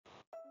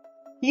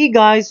Hey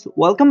guys,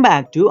 welcome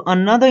back to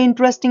another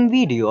interesting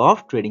video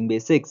of Trading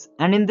Basics,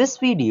 and in this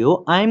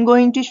video I am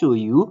going to show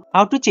you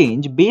how to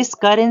change base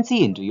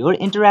currency into your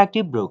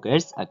Interactive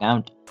Brokers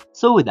account.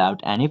 So without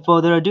any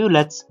further ado,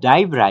 let's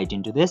dive right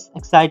into this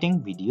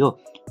exciting video.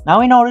 Now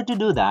in order to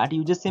do that,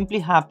 you just simply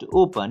have to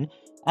open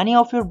any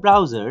of your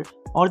browser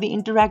or the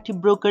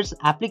Interactive Brokers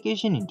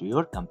application into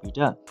your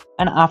computer,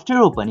 and after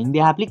opening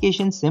the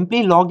application,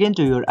 simply log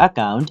into your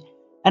account.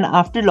 And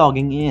after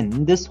logging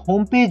in, this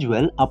homepage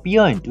will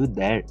appear into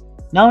there.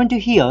 Now into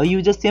here,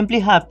 you just simply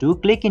have to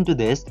click into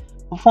this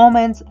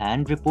performance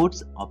and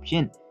reports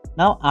option.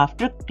 Now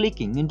after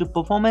clicking into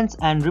performance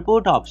and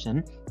report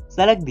option,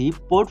 select the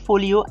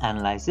portfolio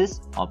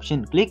analysis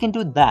option. Click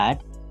into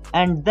that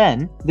and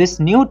then this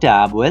new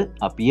tab will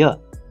appear.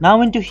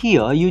 Now into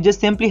here, you just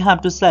simply have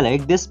to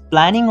select this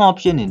planning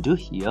option into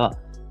here.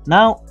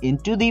 Now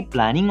into the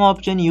planning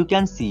option, you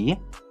can see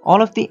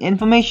all of the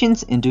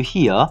informations into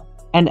here.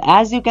 And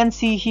as you can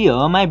see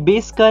here, my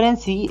base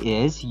currency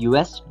is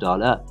US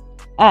dollar.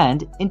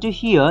 And into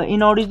here,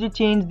 in order to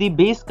change the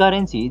base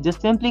currency,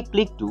 just simply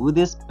click to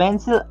this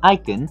pencil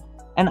icon.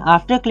 And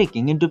after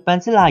clicking into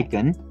pencil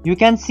icon, you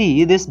can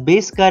see this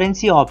base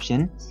currency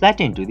option set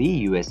into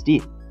the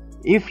USD.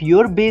 If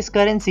your base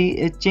currency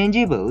is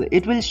changeable,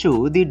 it will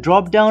show the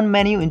drop down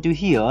menu into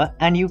here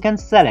and you can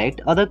select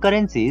other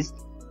currencies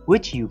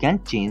which you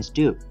can change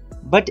to.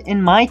 But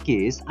in my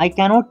case, I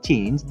cannot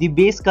change the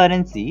base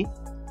currency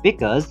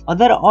because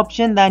other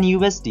option than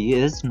USD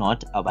is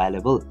not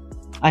available.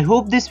 I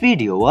hope this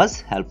video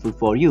was helpful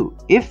for you.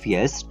 If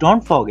yes,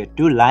 don't forget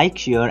to like,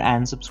 share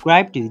and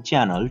subscribe to the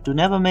channel to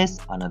never miss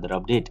another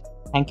update.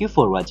 Thank you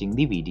for watching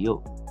the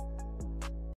video.